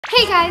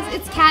Hey guys,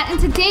 it's Kat, and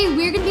today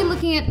we're going to be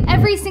looking at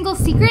every single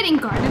secret in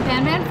Garten of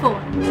Banban 4.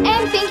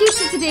 And thank you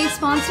to today's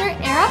sponsor,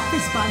 Era, for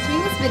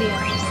sponsoring this video.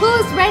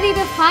 Who's ready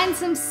to find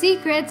some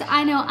secrets?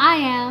 I know I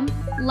am.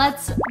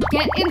 Let's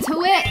get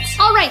into it.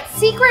 Alright,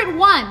 secret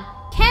 1.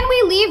 Can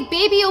we leave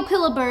baby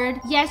Opila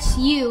Bird, yes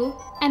you,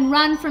 and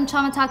run from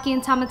Chamataki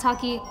and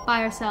Tamataki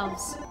by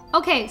ourselves?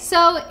 Okay,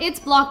 so it's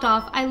blocked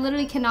off. I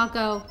literally cannot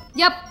go.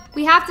 Yep,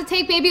 we have to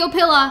take baby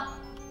Opila.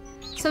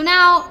 So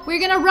now we're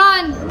gonna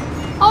run.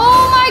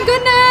 Oh my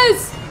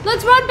goodness!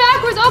 Let's run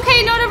backwards.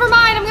 Okay, no, never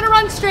mind. I'm gonna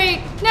run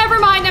straight. Never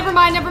mind, never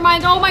mind, never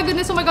mind. Oh my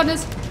goodness, oh my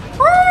goodness.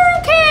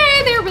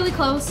 Okay, they're really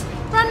close.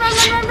 Run, run,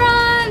 run, run,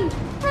 run.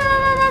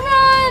 Run, run, run,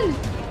 run.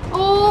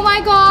 Oh my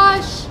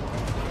gosh.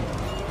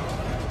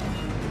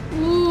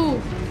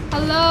 Ooh,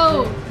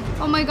 hello.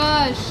 Oh my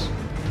gosh.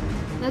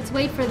 Let's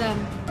wait for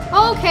them.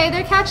 Okay,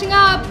 they're catching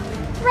up.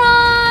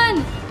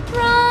 Run,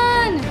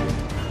 run.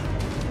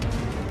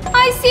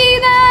 I see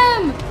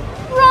them.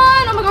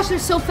 Run! Oh my gosh, they're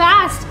so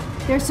fast.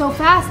 They're so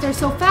fast. They're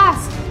so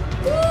fast.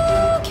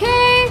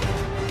 Okay.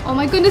 Oh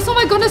my goodness. Oh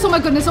my goodness. Oh my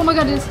goodness. Oh my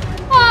goodness.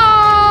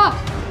 Ah!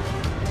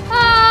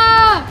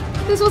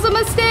 Ah! This was a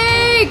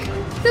mistake.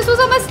 This was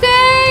a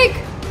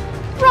mistake.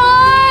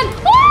 Run!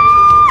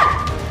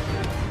 Ah!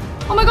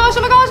 Oh my gosh.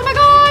 Oh my gosh. Oh my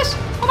gosh.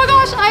 Oh my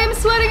gosh. I am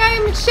sweating. I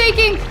am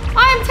shaking.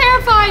 I am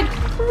terrified.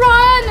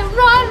 Run!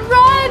 Run!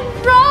 Run!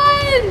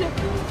 Run!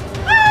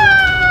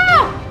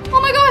 Ah! Oh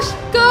my gosh.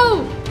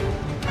 Go!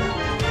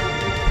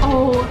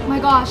 Oh my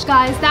gosh,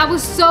 guys, that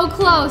was so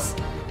close.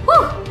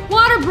 Whew,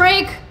 water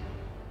break.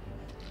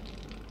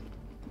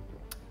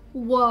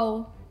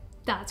 Whoa,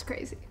 that's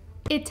crazy.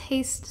 It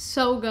tastes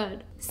so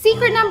good.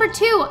 Secret number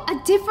 2,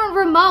 a different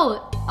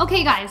remote.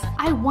 Okay guys,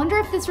 I wonder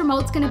if this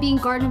remote's gonna be in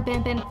Garten of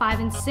Banban 5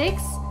 and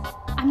 6.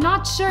 I'm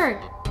not sure.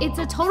 It's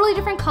a totally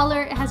different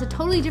color, it has a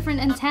totally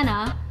different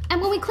antenna, and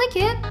when we click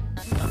it,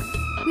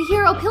 we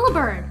hear Opila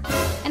Bird,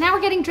 and now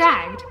we're getting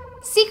dragged.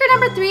 Secret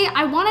number 3,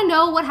 I want to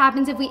know what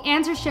happens if we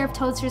answer Sheriff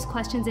Toadster's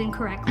questions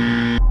incorrectly.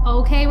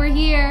 Okay, we're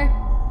here.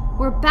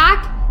 We're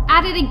back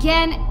at it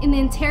again in the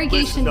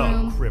interrogation room.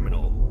 Listen up,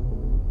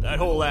 criminal. That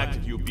whole act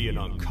of you being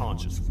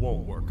unconscious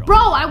won't work on Bro,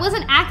 I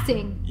wasn't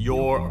acting.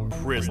 You're a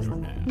prisoner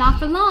now. Not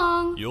for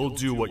long. You'll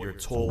do what you're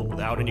told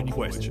without any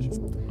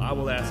questions. I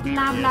will ask you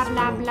Blah, yes blah, or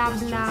blah, no blah,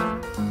 questions,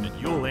 blah.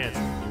 and you'll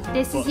answer.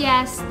 This is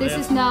yes, this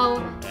is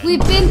no.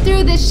 We've been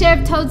through this,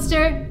 Sheriff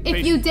Toadster,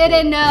 if you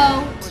didn't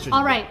know.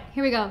 All right,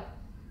 here we go.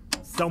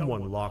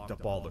 Someone locked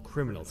up all the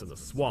criminals in the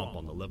swamp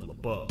on the level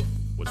above.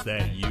 Was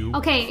that you?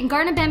 Okay, in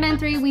Garten of Banban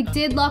 3, we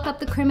did lock up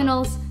the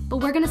criminals, but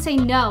we're gonna say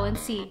no and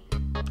see.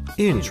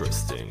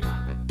 Interesting.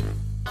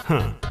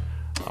 Huh.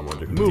 I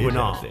wonder who Moving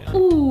on then.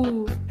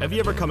 Ooh. Have you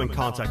ever come in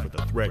contact with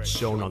the threat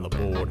shown on the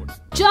board?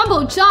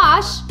 Jumbo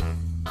Josh?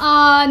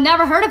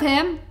 Never heard of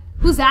him.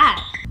 Who's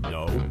that?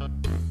 No.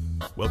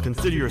 Well,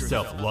 consider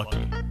yourself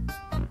lucky.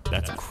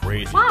 That's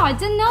crazy. Wow, I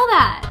didn't know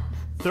that.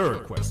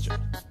 Third question.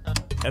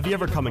 Have you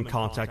ever come in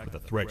contact with the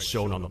threat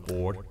shown on the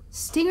board?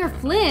 Stinger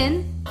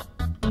Flynn?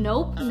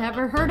 Nope,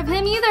 never heard of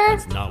him either.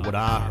 That's not what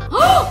I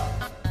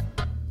heard.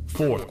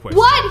 Fourth question.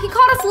 What? He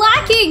caught us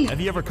lacking!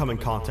 Have you ever come in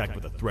contact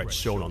with the threat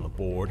shown on the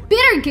board?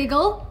 Bitter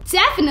Giggle?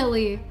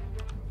 Definitely.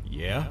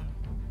 Yeah?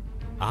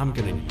 I'm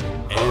gonna need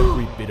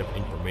every bit of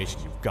information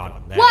you've got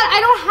on that. What?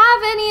 I don't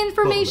have any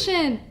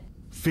information.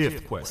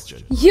 Fifth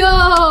question.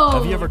 Yo!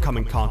 Have you ever come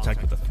in contact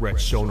with the threat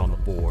shown on the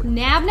board?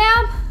 Nab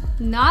Nab?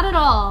 Not at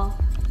all.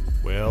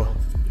 Well,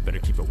 you better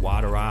keep a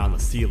wider eye on the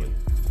ceiling.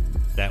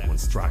 That one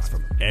strikes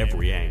from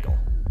every angle.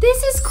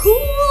 This is cool!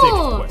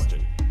 Sixth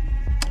question.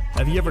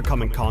 Have you ever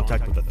come in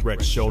contact with the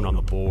threat shown on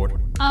the board?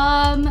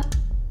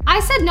 I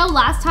said no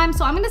last time,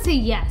 so I'm gonna say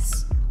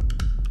yes.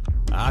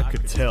 I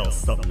could tell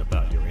something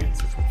about your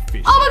answers were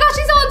fishy. Oh my gosh,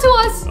 he's on to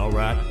us!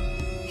 Alright.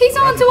 He's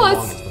on to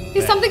us!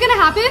 Is something gonna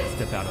happen?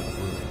 Step out of the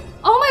room.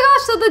 Oh my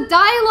gosh, so the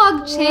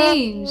dialogue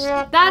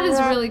changed. That is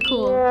really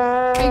cool.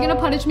 Are you gonna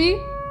punish me?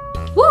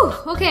 Woo!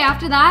 Okay,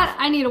 after that,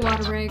 I need a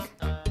water break.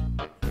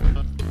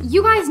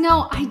 You guys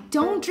know I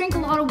don't drink a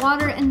lot of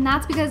water, and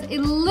that's because it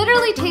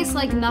literally tastes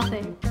like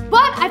nothing.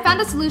 But I found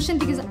a solution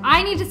because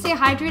I need to stay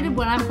hydrated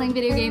when I'm playing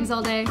video games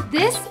all day.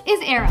 This is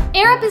Air Up.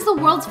 Air Up is the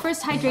world's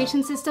first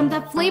hydration system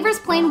that flavors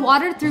plain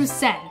water through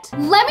scent.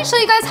 Let me show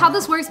you guys how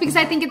this works because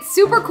I think it's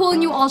super cool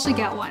and you all should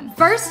get one.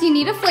 First, you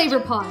need a flavor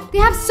pod. They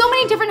have so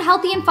many different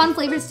healthy and fun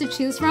flavors to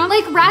choose from,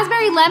 like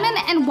raspberry lemon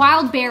and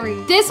wild berry.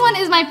 This one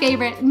is my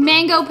favorite,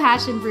 mango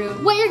passion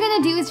fruit. What you're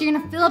gonna do is you're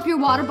gonna fill up your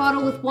water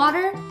bottle with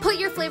water, put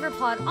your flavor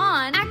pod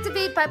on,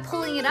 activate by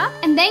pulling it up,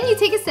 and then you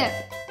take a sip.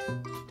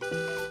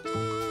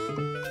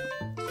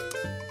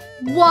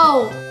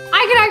 Whoa,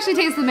 I can actually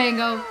taste the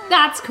mango.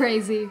 That's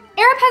crazy.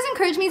 Air Up has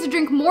encouraged me to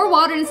drink more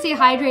water and stay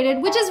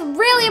hydrated, which is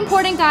really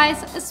important,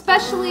 guys,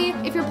 especially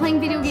if you're playing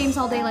video games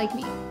all day like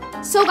me.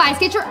 So guys,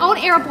 get your own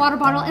Air Up water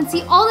bottle and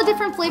see all the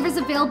different flavors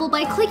available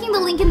by clicking the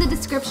link in the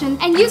description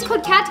and use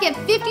code CAT to get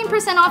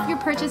 15% off your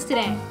purchase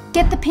today.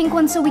 Get the pink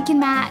one so we can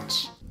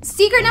match.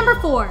 Secret number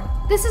 4.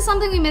 This is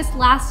something we missed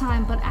last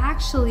time, but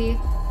actually,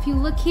 if you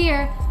look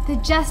here, the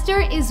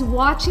jester is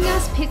watching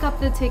us pick up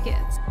the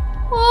tickets.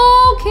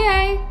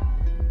 Okay.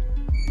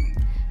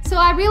 So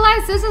I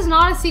realized this is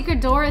not a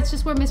secret door, it's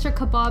just where Mr.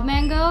 Kebab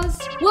Man goes.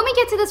 When we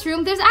get to this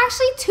room, there's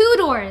actually 2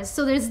 doors.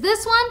 So there's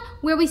this one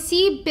where we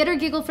see Bitter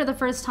Giggle for the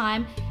first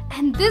time,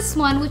 and this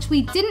one, which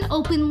we didn't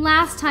open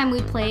last time we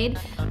played.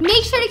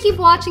 Make sure to keep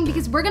watching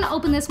because we're gonna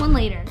open this one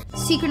later.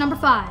 Secret number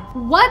 5.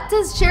 What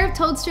does Sheriff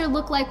Toadster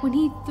look like when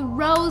he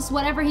throws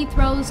whatever he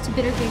throws to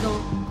Bitter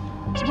Giggle?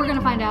 We're gonna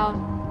find out.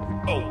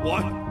 Oh,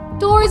 what?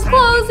 Door's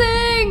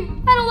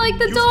closing! I don't like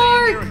the You stay in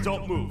there dark! and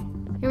don't move.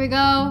 Here we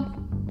go.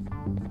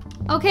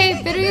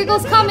 Okay, Bitter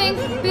Giggle's coming.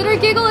 Bitter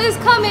Giggle is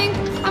coming.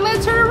 I'm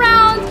gonna turn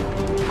around.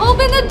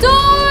 Open the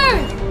door!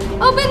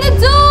 Open the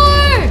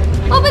door!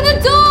 Open the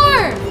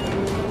door!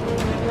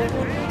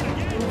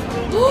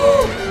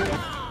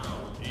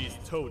 These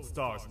toad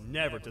stars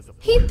never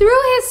disappoint. He threw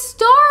his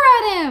star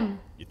at him.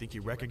 You think he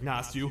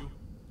recognized you?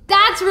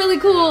 That's really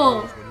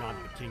cool. We're not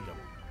in the kingdom.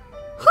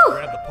 Let's Whew.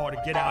 grab the part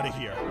and get out of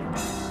here.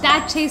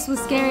 That chase was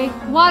scary.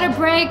 Water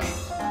break.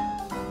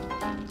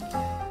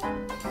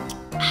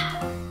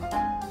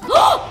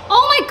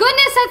 Oh my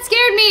goodness, that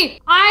scared me.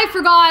 I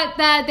forgot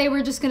that they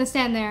were just gonna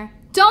stand there.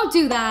 Don't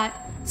do that.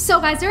 So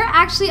guys, there are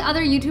actually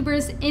other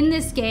YouTubers in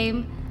this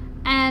game,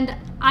 and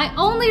I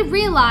only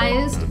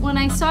realized when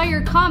I saw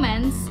your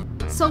comments.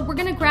 So we're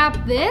gonna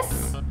grab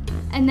this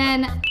and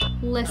then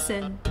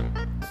listen.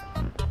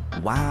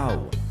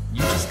 Wow,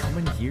 you just come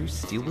in here,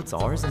 steal what's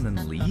ours, and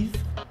then leave?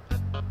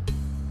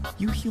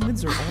 You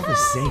humans are all the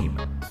same.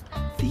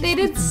 Thieves They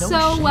did with no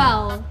so shame.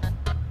 well.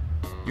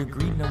 Your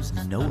greed knows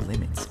no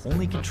limits,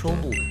 only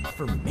controllable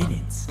for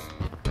minutes.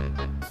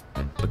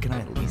 But can I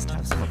at least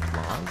have some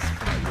applause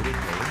for my little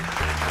game?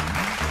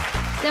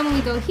 Then when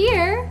we go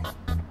here,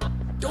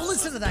 Don't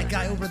listen to that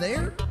guy over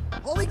there.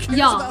 All he cares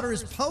Y'all, about are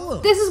his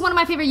poems. this is one of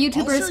my favorite show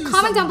YouTubers. you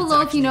Comment down something below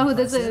that's if you know who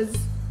actually this is.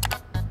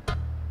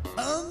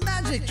 A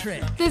magic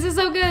trick. This is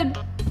so good.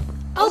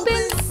 Open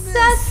Open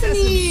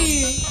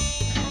sesame!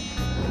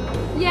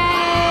 Yay!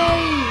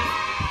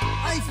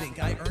 I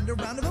think I earned a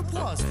round of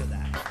applause for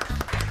that.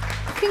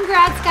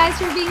 Congrats guys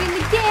for being in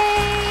the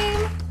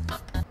game!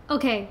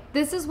 Okay,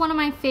 this is one of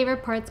my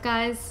favorite parts,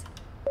 guys.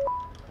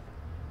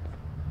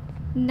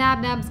 Nab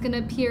Nab's gonna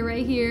appear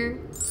right here.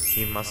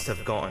 He must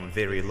have gotten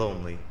very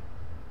lonely,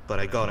 but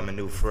I got him a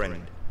new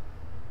friend.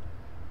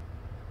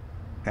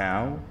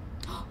 How?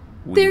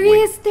 There he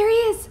is! There he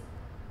is!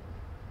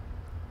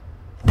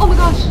 Oh my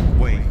gosh!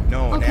 Wait,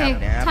 no, Okay,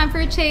 Nab. time for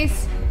a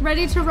chase.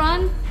 Ready to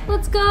run?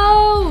 Let's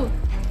go!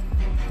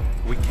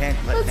 We can't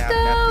let Let's Nab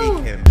go!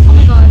 take him. Oh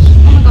my gosh,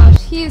 oh my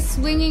gosh. He is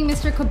swinging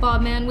Mr.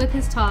 Kebab Man with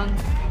his tongue.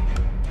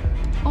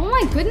 Oh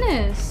my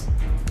goodness.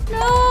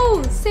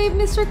 No! Save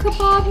Mr.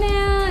 Kebab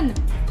Man!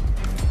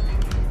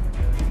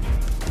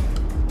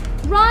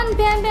 Run,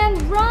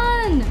 Banban,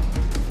 run!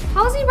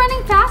 How is he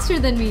running faster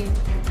than me?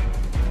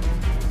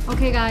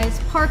 Okay guys,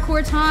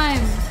 parkour time.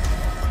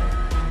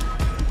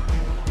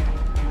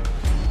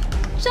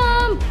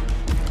 Jump!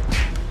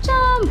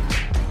 Jump!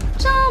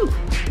 Jump!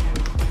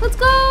 Let's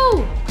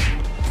go!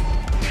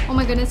 Oh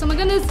my goodness, oh my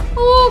goodness.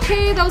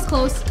 Okay, that was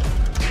close.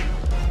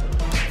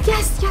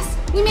 Yes, yes,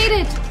 we made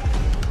it.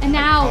 And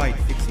now, Tried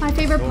fixing my this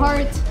favorite so part.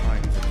 many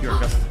times that You're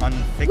just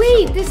unfixable.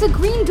 Wait, there's a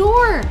green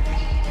door.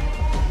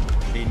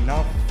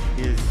 Enough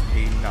is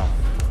enough.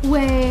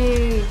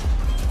 Wait.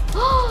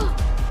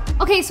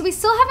 Okay, so we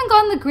still haven't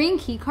gotten the green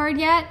key card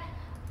yet.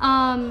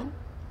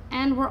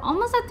 And we're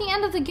almost at the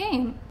end of the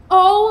game.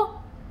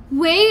 Oh,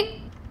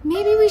 wait.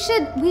 Maybe we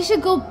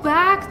should go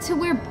back to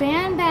where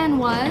Banban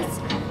was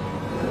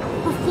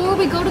before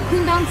we go to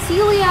Queen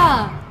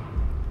Celia.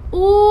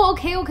 Oh,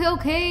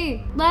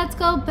 okay. Let's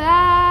go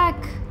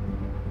back.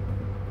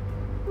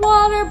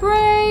 Water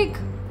break.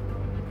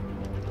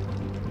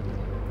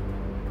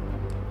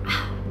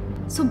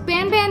 So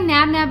Banban,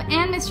 Nab Nab,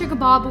 and Mr.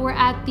 Kebab were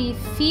at the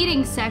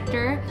feeding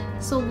sector.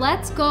 So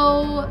let's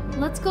go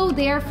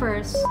there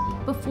first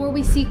before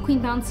we see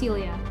Queen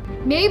Celia.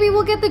 Maybe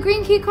we'll get the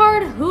green key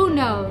card, who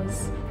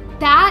knows?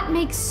 That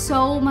makes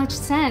so much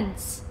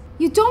sense.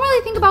 You don't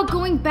really think about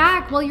going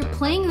back while you're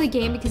playing the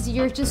game because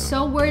you're just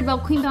so worried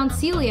about Queen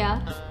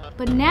Celia.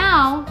 But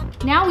now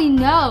we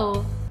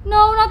know.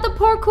 No, not the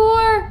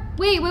parkour.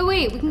 Wait,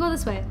 we can go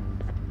this way.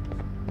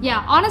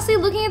 Yeah, honestly,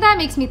 looking at that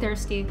makes me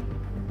thirsty.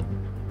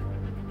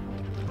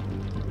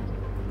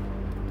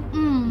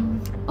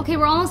 Okay,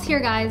 we're almost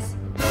here, guys.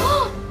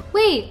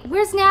 Wait,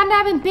 where's Nab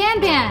Nab and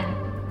Banban?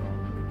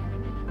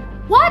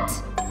 What?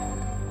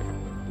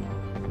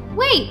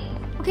 Wait,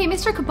 okay,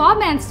 Mr. Kebab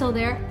Man's still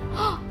there.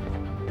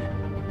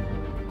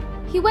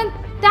 He went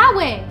that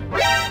way.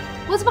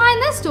 What's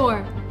behind this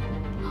door?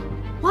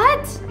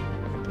 What?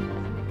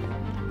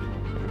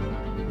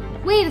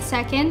 Wait a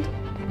second.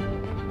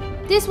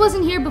 This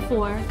wasn't here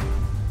before.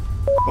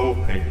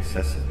 Open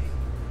sesame.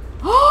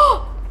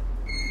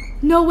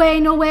 No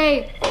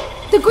way.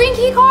 The green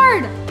key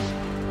card!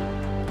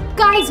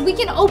 Guys, we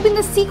can open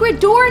the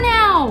secret door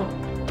now!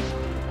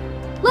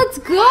 Let's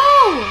go!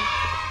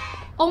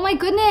 Oh my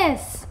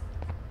goodness.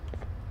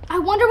 I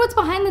wonder what's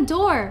behind the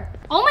door.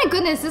 Oh my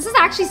goodness, this is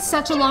actually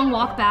such a long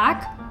walk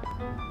back.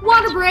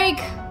 Water break.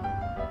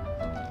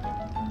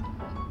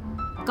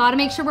 Gotta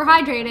make sure we're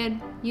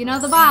hydrated. You know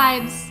the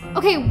vibes.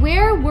 Okay,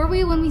 where were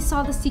we when we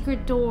saw the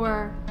secret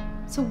door?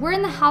 So we're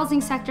in the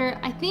housing sector.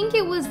 I think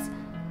it was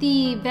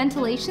the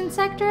ventilation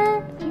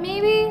sector,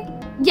 maybe?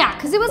 Yeah,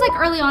 because it was like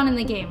early on in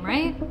the game,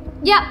 right?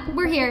 Yeah,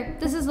 we're here.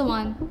 This is the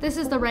one. This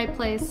is the right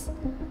place.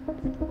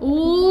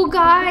 Ooh,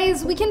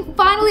 guys, we can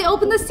finally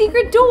open the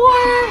secret door.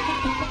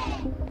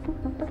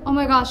 Oh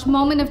my gosh,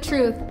 moment of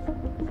truth.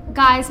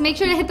 Guys, make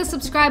sure to hit the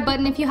subscribe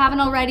button if you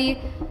haven't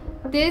already.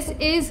 This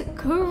is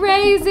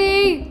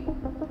crazy.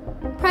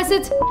 Press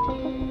it.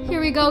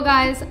 Here we go,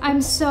 guys.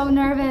 I'm so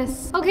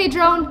nervous. Okay,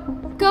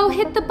 drone, go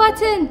hit the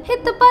button.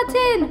 Hit the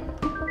button.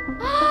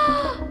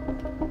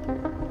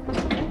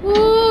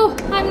 Ooh,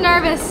 I'm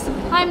nervous.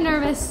 I'm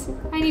nervous.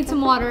 I need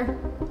some water.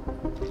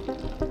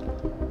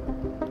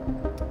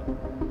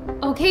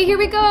 Okay, here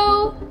we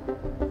go.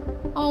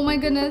 Oh my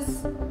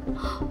goodness.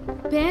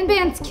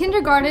 Banban's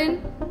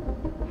kindergarten.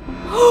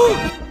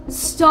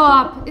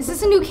 Stop. Is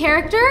this a new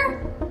character?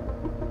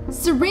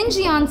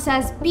 Syringion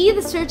says, be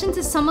the surgeon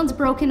to someone's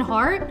broken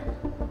heart.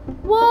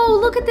 Whoa,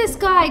 look at this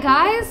guy,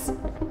 guys.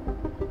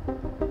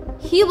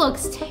 He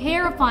looks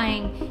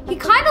terrifying. He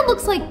kind of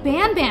looks like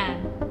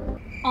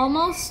Banban.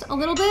 Almost a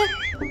little bit.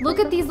 Look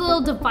at these little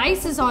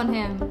devices on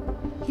him.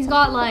 He's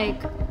got like,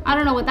 I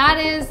don't know what that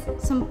is.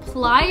 Some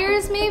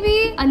pliers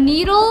maybe? A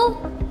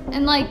needle?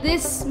 And like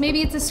this,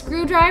 maybe it's a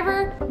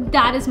screwdriver?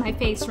 That is my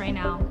face right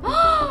now.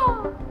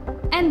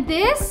 And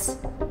this?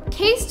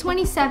 Case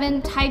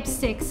 27, type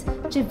 6,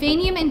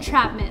 Javanium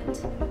entrapment.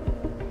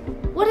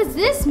 What does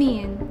this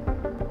mean?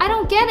 I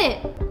don't get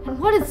it. And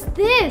what is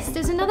this?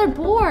 There's another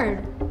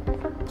board.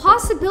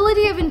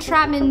 Possibility of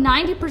entrapment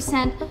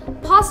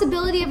 90%,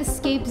 possibility of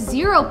escape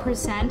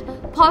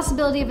 0%,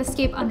 possibility of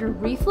escape under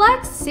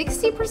reflex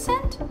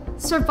 60%,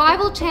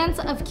 survival chance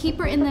of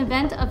keeper in the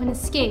event of an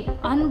escape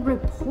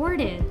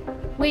unreported.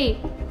 Wait,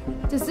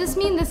 does this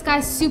mean this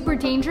guy's super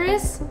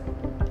dangerous?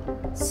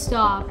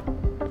 Stop.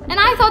 And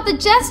I thought the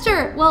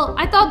jester, well,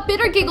 I thought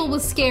Bitter Giggle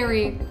was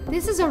scary.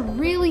 This is a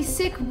really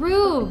sick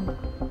room.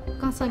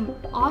 Got some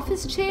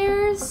office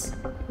chairs.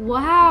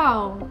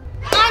 Wow.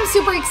 I'm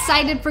super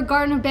excited for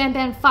Garten of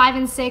Banban 5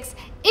 and 6.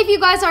 If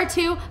you guys are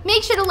too,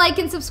 make sure to like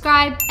and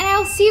subscribe, and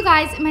I'll see you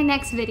guys in my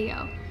next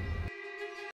video.